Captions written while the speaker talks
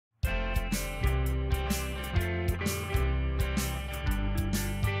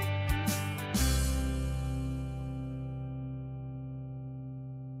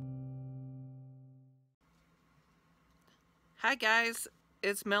Hi guys,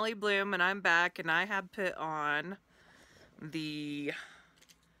 it's Melly Bloom and I'm back, and I have put on the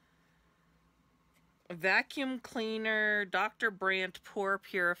vacuum cleaner Dr. Brandt pore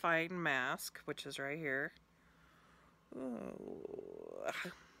purifying mask, which is right here. Oh.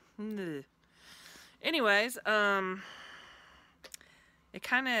 Anyways, it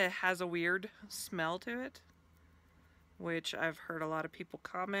kind of has a weird smell to it, which I've heard a lot of people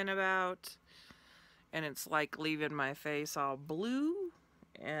comment about. And it's like leaving my face all blue,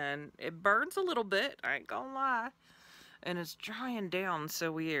 and it burns a little bit, I ain't gonna lie, and it's drying down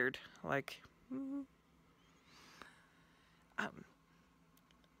so weird. Like, I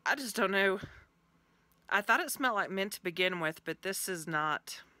just don't know. I thought it smelled like mint to begin with, but this is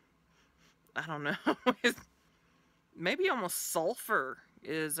not, I don't know. Maybe almost sulfur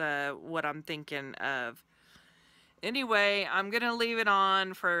is what I'm thinking of. Anyway, I'm going to leave it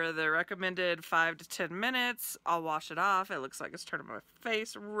on for the recommended 5 to 10 minutes. I'll wash it off. It looks like it's turning my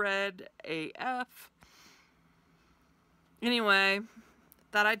face red AF. Anyway,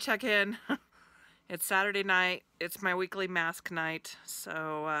 thought I'd check in. It's Saturday night. It's my weekly mask night.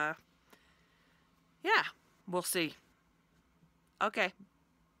 So, yeah, we'll see. Okay.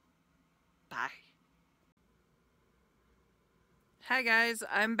 Bye. Hi guys,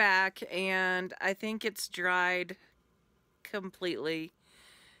 I'm back, and I think it's dried completely.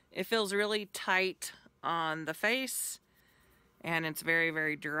 It feels really tight on the face, and it's very,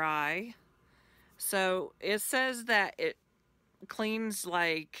 very dry. So it says that it cleans,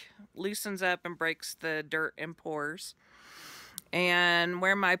 like, loosens up and breaks the dirt and pores. And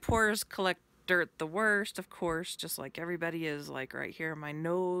where my pores collect dirt the worst, of course, just like everybody, is like right here in my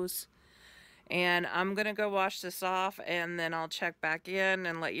nose. And I'm gonna go wash this off, and then I'll check back in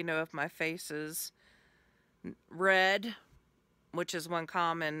and let you know if my face is red, which is one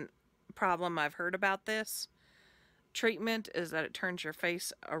common problem I've heard about this treatment, is that it turns your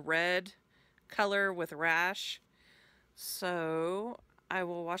face a red color with rash. So I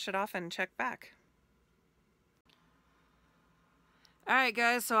will wash it off and check back. Alright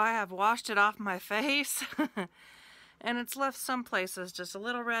guys, so I have washed it off my face. And it's left some places just a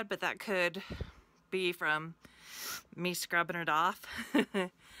little red, but that could be from me scrubbing it off.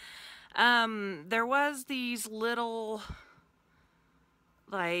 There was these little,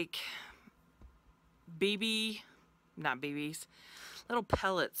 like, not BBs, little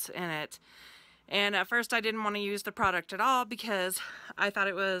pellets in it. And at first I didn't want to use the product at all because I thought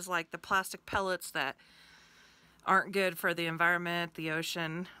it was like the plastic pellets that aren't good for the environment, the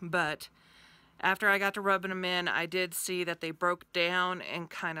ocean, but after I got to rubbing them in, I did see that they broke down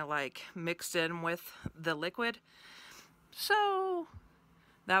and kind of like mixed in with the liquid. So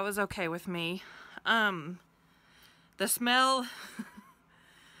that was okay with me. The smell,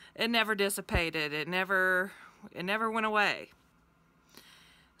 it never dissipated. It never went away.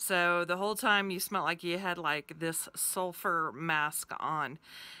 So the whole time you smelled like you had like this sulfur mask on.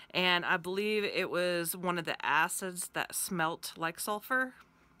 And I believe it was one of the acids that smelt like sulfur.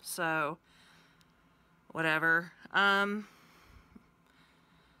 So whatever.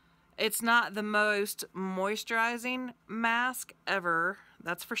 It's not the most moisturizing mask ever,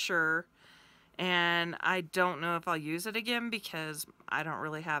 that's for sure. And I don't know if I'll use it again because I don't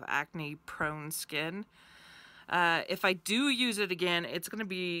really have acne prone skin. If I do use it again, it's going to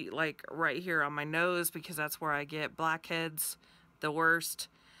be like right here on my nose because that's where I get blackheads the worst.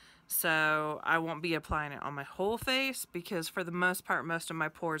 So I won't be applying it on my whole face because for the most part, most of my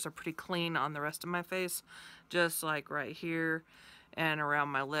pores are pretty clean on the rest of my face. Just like right here and around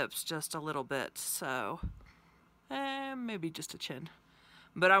my lips just a little bit. So maybe just a chin.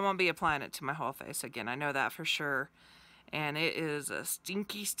 But I won't be applying it to my whole face again. I know that for sure. And it is a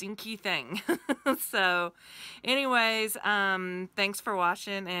stinky, stinky thing. So anyways, thanks for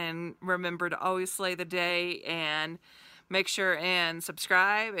watching, and remember to always slay the day, and make sure and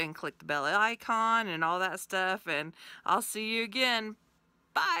subscribe and click the bell icon and all that stuff, and I'll see you again.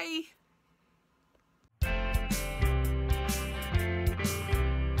 Bye!